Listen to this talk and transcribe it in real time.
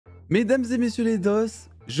Mesdames et messieurs les dos,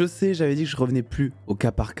 je sais, j'avais dit que je revenais plus au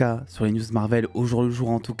cas par cas sur les news Marvel, au jour le jour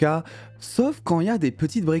en tout cas, sauf quand il y a des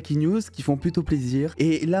petites breaking news qui font plutôt plaisir.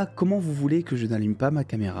 Et là, comment vous voulez que je n'allume pas ma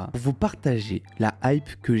caméra pour vous partager la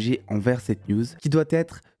hype que j'ai envers cette news, qui doit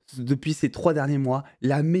être, depuis ces 3 derniers mois,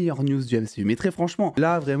 la meilleure news du MCU. Mais très franchement,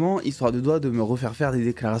 là vraiment, il sera de doigt de me refaire faire des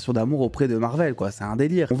déclarations d'amour auprès de Marvel, quoi, c'est un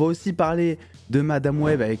délire. On va aussi parler de Madame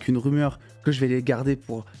Web avec une rumeur que je vais les garder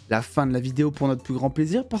pour la fin de la vidéo pour notre plus grand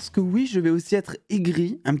plaisir, parce que oui, je vais aussi être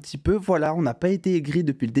aigri un petit peu. Voilà, on n'a pas été aigri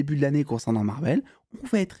depuis le début de l'année concernant Marvel. On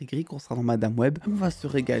va être aigri concernant Madame Web. On va se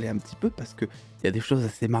régaler un petit peu parce qu'il y a des choses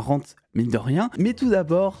assez marrantes, mine de rien. Mais tout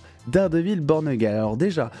d'abord, Daredevil Born Again. Alors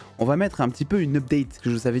déjà, on va mettre un petit peu une update que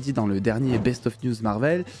je vous avais dit dans le dernier Best of News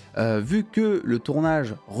Marvel. Vu que le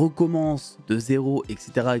tournage recommence de zéro,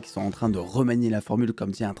 etc., et qu'ils sont en train de remanier la formule,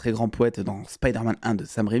 comme dit un très grand poète dans Spider-Man 1 de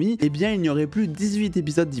Sam Raimi, eh bien, il n'y aurait plus 18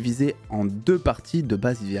 épisodes divisés en 2 parties. De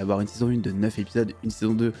base, il devait y avoir une saison 1 de 9 épisodes, une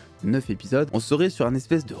saison 2 9 épisodes. On serait sur un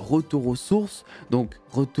espèce de retour aux sources, donc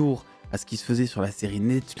retour à ce qui se faisait sur la série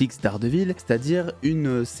Netflix Daredevil, c'est-à-dire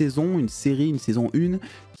une saison 1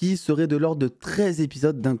 qui serait de l'ordre de 13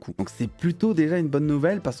 épisodes d'un coup. Donc c'est plutôt déjà une bonne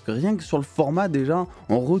nouvelle parce que rien que sur le format déjà,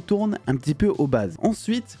 on retourne un petit peu aux bases.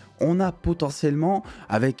 Ensuite, on a potentiellement,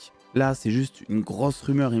 avec, là c'est juste une grosse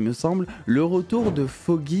rumeur il me semble, le retour de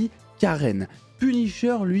Foggy Karen.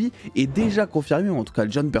 Punisher, lui, est déjà confirmé, ou en tout cas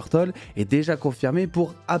John Burtle est déjà confirmé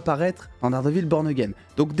pour apparaître dans Daredevil Born Again.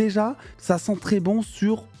 Donc déjà, ça sent très bon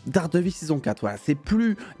sur Daredevil saison 4. Voilà, c'est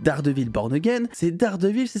plus Daredevil Born Again, c'est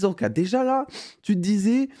Daredevil saison 4. Déjà là, tu te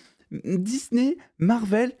disais, Disney,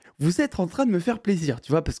 Marvel, vous êtes en train de me faire plaisir,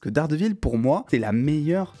 tu vois, parce que Daredevil, pour moi, c'est la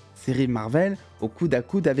meilleure série Marvel au coude à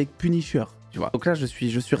coude avec Punisher. Tu vois. Donc là je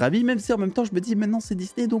suis ravi, même si en même temps je me dis maintenant c'est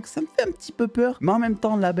Disney, donc ça me fait un petit peu peur. Mais en même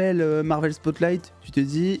temps, label Marvel Spotlight, tu te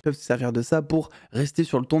dis, ils peuvent se servir de ça pour rester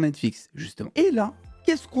sur le ton Netflix, justement. Et là,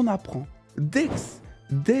 qu'est-ce qu'on apprend? Dex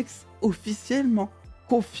officiellement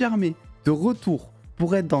confirmé de retour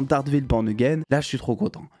pour être dans Daredevil Born Again. Là je suis trop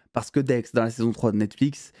content. Parce que Dex, dans la saison 3 de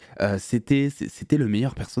Netflix, c'était le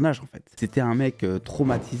meilleur personnage en fait. C'était un mec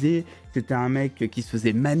traumatisé, c'était un mec qui se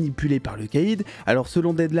faisait manipuler par le caïd. Alors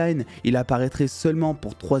selon Deadline, il apparaîtrait seulement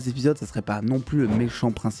pour 3 épisodes, ça serait pas non plus le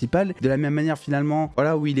méchant principal. De la même manière finalement,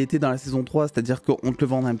 voilà où il était dans la saison 3, c'est-à-dire qu'on te le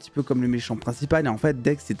vendait un petit peu comme le méchant principal. Et en fait,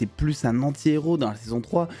 Dex c'était plus un anti-héros dans la saison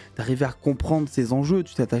 3. T'arrivais à comprendre ses enjeux,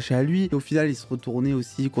 tu t'attachais à lui. Et au final, il se retournait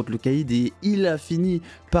aussi contre le caïd et il a fini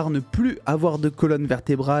par ne plus avoir de colonne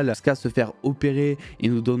vertébrale jusqu'à se faire opérer et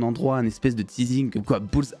nous donne en droit un espèce de teasing que quoi,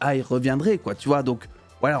 Bullseye reviendrait quoi, tu vois. Donc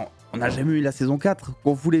voilà, on n'a jamais eu la saison 4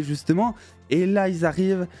 qu'on voulait justement, et là ils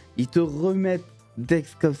arrivent, ils te remettent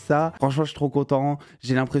Dex comme ça. Franchement je suis trop content,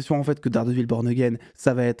 j'ai l'impression en fait que Daredevil Born Again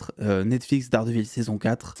ça va être Netflix Daredevil saison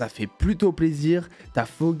 4, ça fait plutôt plaisir. T'as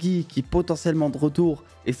Foggy qui est potentiellement de retour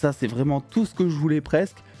et ça c'est vraiment tout ce que je voulais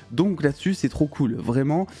presque. Donc là-dessus, c'est trop cool,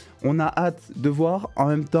 vraiment. On a hâte de voir. En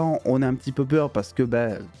même temps, on a un petit peu peur parce que,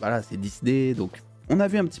 voilà, c'est Disney. Donc, on a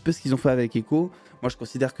vu un petit peu ce qu'ils ont fait avec Echo. Moi, je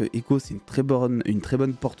considère que Echo, c'est une très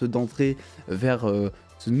bonne porte d'entrée vers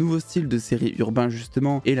ce nouveau style de série urbain,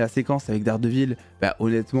 justement. Et la séquence avec Daredevil,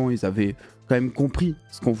 honnêtement, ils avaient quand même compris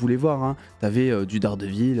ce qu'on voulait voir, hein. T'avais du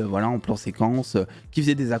Daredevil, voilà, en plan séquence, qui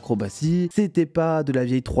faisait des acrobaties. C'était pas de la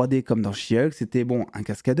vieille 3D comme dans She-Hulk, c'était bon, un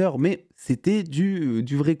cascadeur, mais c'était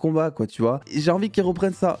du vrai combat, quoi, tu vois. J'ai envie qu'ils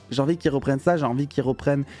reprennent ça, j'ai envie qu'ils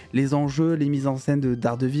reprennent les enjeux, les mises en scène de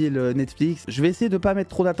Daredevil Netflix. Je vais essayer de pas mettre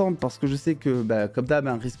trop d'attentes parce que je sais que, comme d'hab,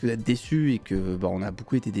 on risque d'être déçu et que, on a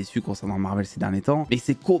beaucoup été déçus concernant Marvel ces derniers temps. Mais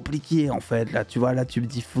c'est compliqué, en fait, là, tu vois, là, tu me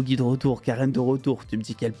dis Foggy de retour, Karen de retour, tu me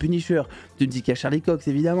dis qu'il y a le Punisher, tu me dis qu'il y a Charlie Cox,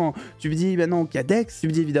 évidemment, tu me dis maintenant qu'il y a Dex, tu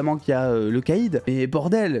me dis évidemment qu'il y a le caïd, mais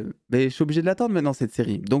bordel, je suis obligé de l'attendre maintenant cette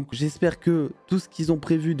série. Donc j'espère que tout ce qu'ils ont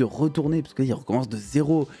prévu de retourner, parce qu'ils recommencent de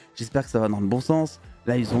zéro, j'espère que ça va dans le bon sens.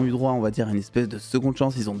 Là ils ont eu droit, on va dire, à une espèce de seconde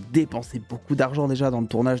chance, ils ont dépensé beaucoup d'argent déjà dans le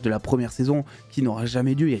tournage de la première saison, qui n'aura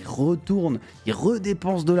jamais lieu, ils retournent, ils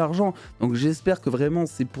redépensent de l'argent, donc j'espère que vraiment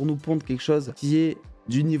c'est pour nous pondre quelque chose qui est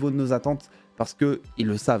du niveau de nos attentes, parce qu'ils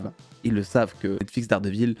le savent que Netflix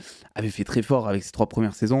Daredevil avait fait très fort avec ses 3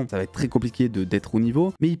 premières saisons, ça va être très compliqué d'être au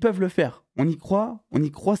niveau, mais ils peuvent le faire. On y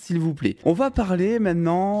croit s'il vous plaît. On va parler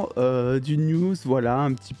maintenant d'une news, voilà,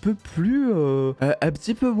 un petit peu plus,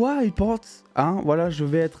 hypante, hein, voilà, je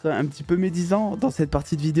vais être un petit peu médisant dans cette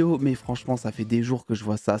partie de vidéo, mais franchement, ça fait des jours que je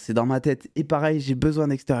vois ça, c'est dans ma tête, et pareil, j'ai besoin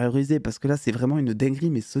d'extérioriser, parce que là, c'est vraiment une dinguerie,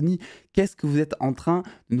 mais Sony, qu'est-ce que vous êtes en train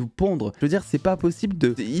de nous pondre? Je veux dire, c'est pas possible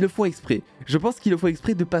il le faut exprès. Je pense qu'il le faut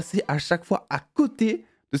exprès de passer à chaque fois à côté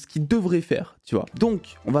de ce qu'il devrait faire, tu vois.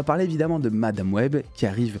 Donc, on va parler évidemment de Madame Web qui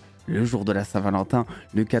arrive le jour de la Saint-Valentin,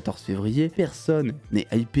 le 14 février. Personne n'est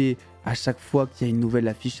hypé à chaque fois qu'il y a une nouvelle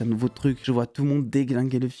affiche, un nouveau truc. Je vois tout le monde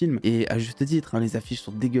déglinguer le film. Et à juste titre, hein, les affiches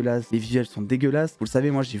sont dégueulasses, les visuels sont dégueulasses. Vous le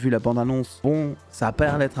savez, moi j'ai vu la bande-annonce. Bon, ça a pas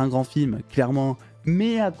l'air d'être un grand film, clairement.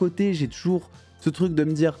 Mais à côté, j'ai toujours ce truc de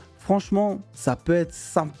me dire, franchement, ça peut être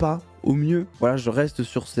sympa au mieux. Voilà, je reste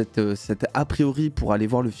sur cette a priori pour aller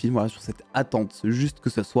voir le film, voilà, sur cette attente. C'est juste que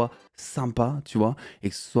ce soit sympa, tu vois, et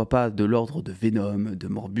que ce soit pas de l'ordre de Venom, de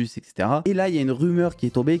Morbus, etc. Et là, il y a une rumeur qui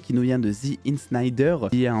est tombée, qui nous vient de The Insider,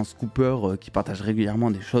 qui est un scooper qui partage régulièrement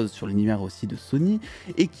des choses sur l'univers aussi de Sony,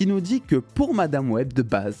 et qui nous dit que pour Madame Web, de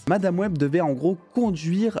base, Madame Web devait en gros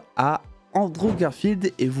conduire à Andrew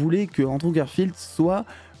Garfield et voulait que Andrew Garfield soit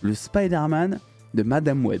le Spider-Man de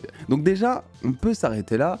Madame Web. Donc déjà, on peut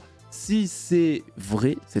s'arrêter là. Si c'est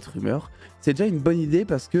vrai, cette rumeur, c'est déjà une bonne idée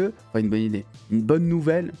parce que... Enfin, une bonne idée. Une bonne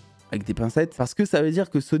nouvelle, avec des pincettes, parce que ça veut dire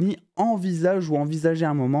que Sony envisage ou envisageait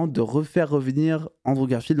un moment de refaire revenir Andrew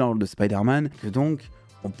Garfield dans le rôle de Spider-Man, que donc,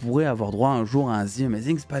 on pourrait avoir droit un jour à un The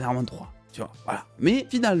Amazing Spider-Man 3. Tu vois, voilà. Mais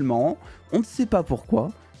finalement, on ne sait pas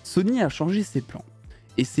pourquoi, Sony a changé ses plans.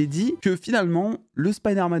 Et s'est dit que finalement, le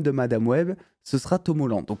Spider-Man de Madame Web, ce sera Tom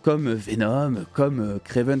Holland. Donc comme Venom, comme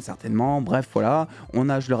Kraven certainement, bref voilà. On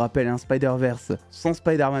a, je le rappelle, un Spider-Verse sans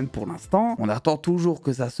Spider-Man pour l'instant. On attend toujours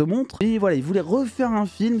que ça se montre. Et voilà, ils voulaient refaire un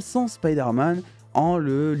film sans Spider-Man en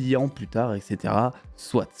le liant plus tard, etc.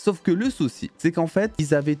 Soit. Sauf que le souci, c'est qu'en fait,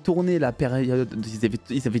 ils avaient tourné la période,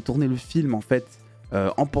 ils avaient tourné le film en fait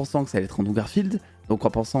en pensant que ça allait être Andrew Garfield. Donc en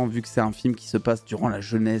pensant, vu que c'est un film qui se passe durant la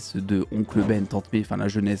jeunesse de Oncle Ben, Tante May, enfin la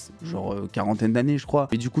jeunesse, genre quarantaine d'années je crois,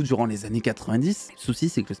 et du coup durant les années 90, le souci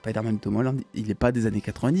c'est que le Spider-Man Tom Holland, il est pas des années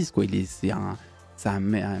 90 quoi, c'est un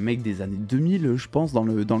mec des années 2000 je pense dans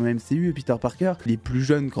le MCU, Peter Parker, il est plus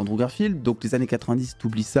jeune qu'Andrew Garfield, donc les années 90,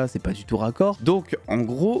 t'oublies ça, c'est pas du tout raccord. Donc en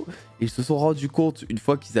gros, ils se sont rendus compte une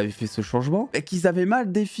fois qu'ils avaient fait ce changement, qu'ils avaient mal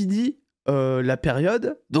défini la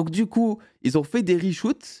période, donc du coup ils ont fait des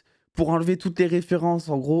reshoots pour enlever toutes les références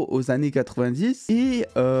en gros aux années 90 et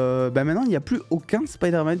maintenant il n'y a plus aucun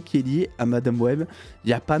Spider-Man qui est lié à Madame Web, il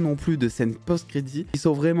n'y a pas non plus de scène post-crédit, ils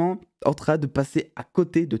sont vraiment en train de passer à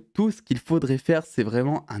côté de tout ce qu'il faudrait faire, c'est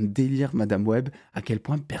vraiment un délire Madame Web, à quel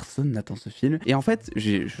point personne n'attend ce film. Et en fait,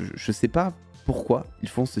 je sais pas pourquoi ils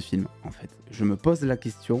font ce film en fait. Je me pose la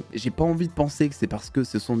question, j'ai pas envie de penser que c'est parce que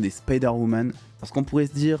ce sont des Spider-Woman, parce qu'on pourrait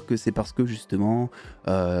se dire que c'est parce que justement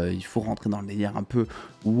il faut rentrer dans le délire un peu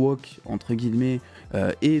woke entre guillemets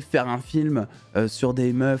et faire un film sur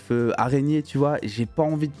des meufs araignées, tu vois. J'ai pas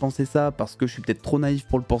envie de penser ça parce que je suis peut-être trop naïf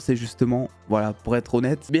pour le penser justement, voilà, pour être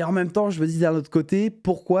honnête. Mais en même temps, je me dis d'un autre côté,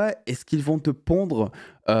 pourquoi est-ce qu'ils vont te pondre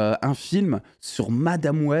un film sur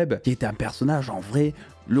Madame Web, qui est un personnage en vrai,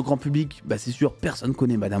 le grand public, bah c'est sûr, personne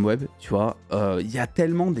connaît Madame Web, tu vois. Il y a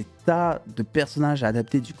tellement des tas de personnages à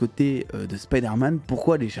adapter du côté de Spider-Man,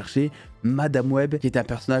 pourquoi aller chercher Madame Web, qui est un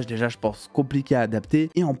personnage déjà, je pense, compliqué à adapter,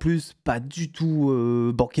 et en plus, pas du tout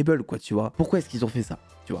bankable, quoi, tu vois. Pourquoi est-ce qu'ils ont fait ça,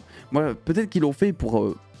 tu vois? Moi, peut-être qu'ils l'ont fait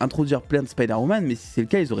pour introduire plein de Spider-Woman, mais si c'est le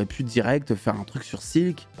cas, ils auraient pu direct faire un truc sur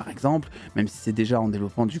Silk, par exemple, même si c'est déjà en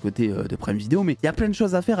développement du côté de Prime Video, mais il y a plein de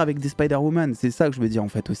choses à faire avec des Spider-Woman, c'est ça que je me dis en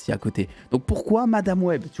fait aussi à côté. Donc pourquoi Madame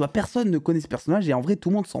Web? Tu vois, personne ne connaît ce personnage et en vrai, tout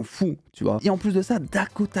le monde s'en fout, tu vois. Et en plus de ça,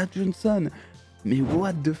 Dakota Johnson, mais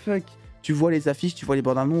what the fuck? Tu vois les affiches, tu vois les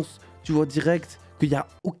bandes annonces, tu vois direct qu'il n'y a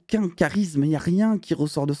aucun charisme, il n'y a rien qui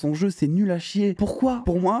ressort de son jeu, c'est nul à chier. Pourquoi?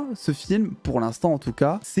 Pour moi, ce film, pour l'instant en tout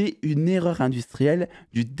cas, c'est une erreur industrielle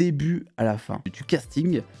du début à la fin. Du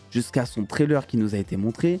casting jusqu'à son trailer qui nous a été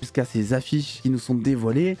montré, jusqu'à ses affiches qui nous sont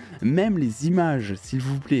dévoilées, même les images, s'il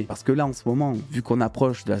vous plaît. Parce que là, en ce moment, vu qu'on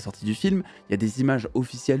approche de la sortie du film, il y a des images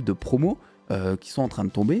officielles de promo qui sont en train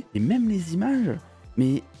de tomber, et même les images,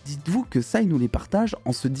 mais dites-vous que ça, ils nous les partagent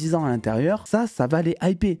en se disant à l'intérieur, ça va les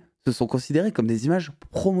hyper. Ce sont considérés comme des images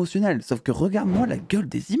promotionnelles. Sauf que regarde-moi la gueule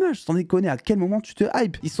des images, sans déconner, à quel moment tu te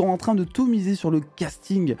hype? Ils sont en train de tout miser sur le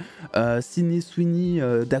casting, Sydney Sweeney,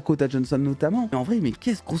 Dakota Johnson notamment. Mais en vrai, mais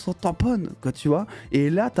qu'est-ce qu'on s'en tamponne, quoi, tu vois?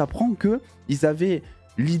 Et là, t'apprends que ils avaient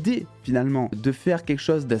l'idée, finalement, de faire quelque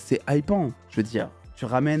chose d'assez hypant, je veux dire. Tu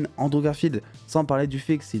ramènes Andrew Garfield, sans parler du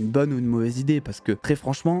fait que c'est une bonne ou une mauvaise idée, parce que très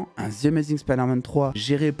franchement, un The Amazing Spider-Man 3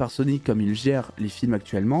 géré par Sony comme il gère les films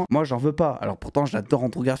actuellement, moi j'en veux pas. Alors pourtant j'adore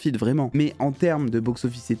Andrew Garfield vraiment, mais en termes de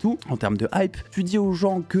box-office et tout, en termes de hype, tu dis aux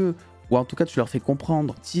gens que, ou en tout cas tu leur fais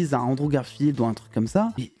comprendre, tease un Andrew Garfield ou un truc comme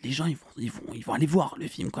ça, et les gens ils vont aller voir le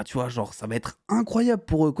film, quoi, tu vois, genre ça va être incroyable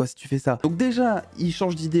pour eux, quoi, si tu fais ça. Donc déjà, ils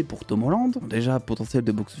changent d'idée pour Tom Holland, déjà potentiel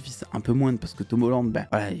de box-office un peu moindre, parce que Tom Holland, ben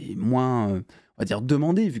voilà, est moins... on va dire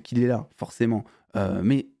demandé vu qu'il est là, forcément.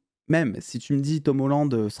 Mais même si tu me dis Tom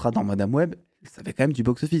Holland sera dans Madame Web, ça fait quand même du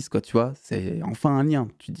box-office, quoi, tu vois. C'est enfin un lien,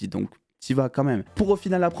 tu dis, donc t'y vas quand même. Pour au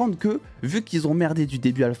final apprendre que, vu qu'ils ont merdé du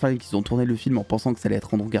début à la fin et qu'ils ont tourné le film en pensant que ça allait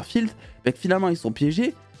être Andrew Garfield, bah que finalement ils sont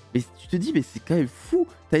piégés. Mais tu te dis, mais c'est quand même fou.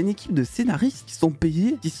 T'as une équipe de scénaristes qui sont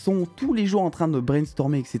payés, qui sont tous les jours en train de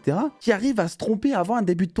brainstormer, etc., qui arrivent à se tromper avant un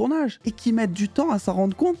début de tournage et qui mettent du temps à s'en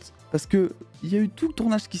rendre compte. Parce que il y a eu tout le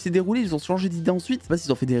tournage qui s'est déroulé, ils ont changé d'idée ensuite. Je sais pas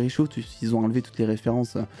s'ils ont fait des reshoots, s'ils ont enlevé toutes les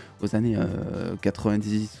références aux années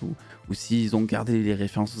 90 ou s'ils ont gardé les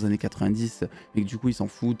références aux années 90, mais que du coup ils s'en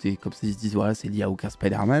foutent et comme ça ils se disent voilà, c'est lié à aucun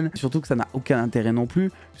Spider-Man. Surtout que ça n'a aucun intérêt non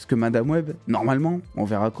plus, puisque Madame Web, normalement, on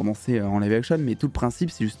verra comment c'est en live action, mais tout le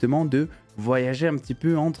principe c'est justement de voyager un petit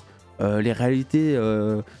peu entre les réalités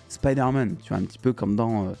Spider-Man, tu vois, un petit peu comme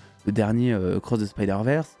dans le dernier Cross the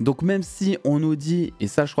Spider-Verse. Donc même si on nous dit, et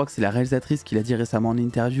ça je crois que c'est la réalisatrice qui l'a dit récemment en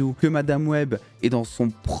interview, que Madame Web est dans son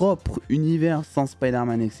propre univers sans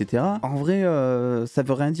Spider-Man, etc. En vrai, ça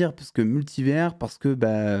veut rien dire, parce que multivers, parce que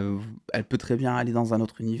bah, elle peut très bien aller dans un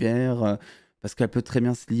autre univers, parce qu'elle peut très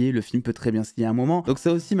bien se lier, le film peut très bien se lier à un moment. Donc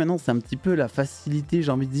ça aussi maintenant c'est un petit peu la facilité,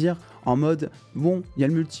 j'ai envie de dire, en mode bon, il y a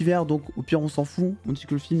le multivers, donc au pire on s'en fout, on dit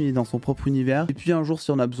que le film est dans son propre univers, et puis un jour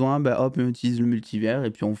si on a besoin, bah hop, on utilise le multivers,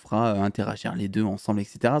 et puis on fera interagir les deux ensemble,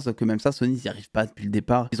 etc. Sauf que même ça, Sony ils n'y arrivent pas depuis le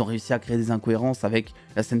départ. Ils ont réussi à créer des incohérences avec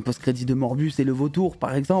la scène post-crédit de Morbus et le vautour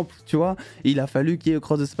par exemple, tu vois, et il a fallu qu'il y ait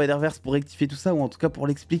Cross the Spider-Verse pour rectifier tout ça, ou en tout cas pour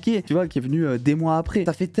l'expliquer, tu vois, qui est venu des mois après.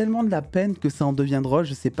 Ça fait tellement de la peine que ça en devient drôle,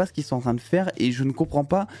 je sais pas ce qu'ils sont en train de faire, et je ne comprends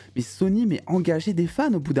pas, mais Sony, mais engagez des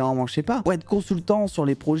fans au bout d'un moment, je sais pas, pour être consultant sur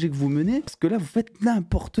les projets que vous menez, parce que là vous faites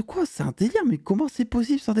n'importe quoi, c'est un délire, mais comment c'est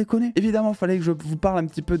possible sans déconner? Évidemment, il fallait que je vous parle un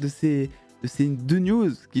petit peu de ces deux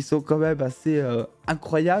news qui sont quand même assez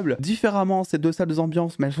incroyables. Différemment, ces deux salles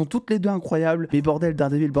d'ambiance, mais elles sont toutes les deux incroyables. Mais bordel,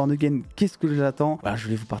 Daredevil Born Again, qu'est-ce que j'attends? Voilà, je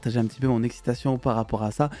voulais vous partager un petit peu mon excitation par rapport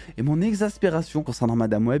à ça et mon exaspération concernant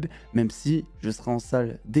Madame Web, même si je serai en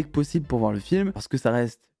salle dès que possible pour voir le film, parce que ça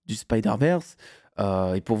reste du Spider-Verse,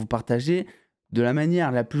 et pour vous partager de la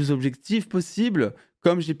manière la plus objective possible,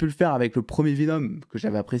 comme j'ai pu le faire avec le premier Venom que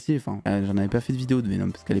j'avais apprécié. Enfin, j'en avais pas fait de vidéo de Venom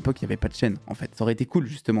parce qu'à l'époque il n'y avait pas de chaîne en fait. Ça aurait été cool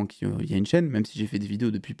justement qu'il y ait une chaîne, même si j'ai fait des vidéos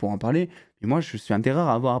depuis pour en parler. Mais moi je suis un des rares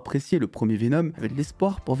à avoir apprécié le premier Venom avec de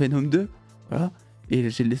l'espoir pour Venom 2. Voilà. Et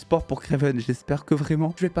j'ai de l'espoir pour Kraven. J'espère que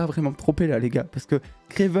vraiment, je vais pas vraiment me tromper là les gars, parce que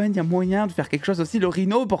Kraven, il y a moyen de faire quelque chose aussi. Le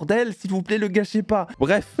Rhino, bordel, s'il vous plaît, le gâchez pas.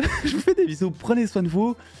 Bref, je vous fais des bisous, prenez soin de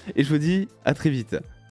vous et je vous dis à très vite.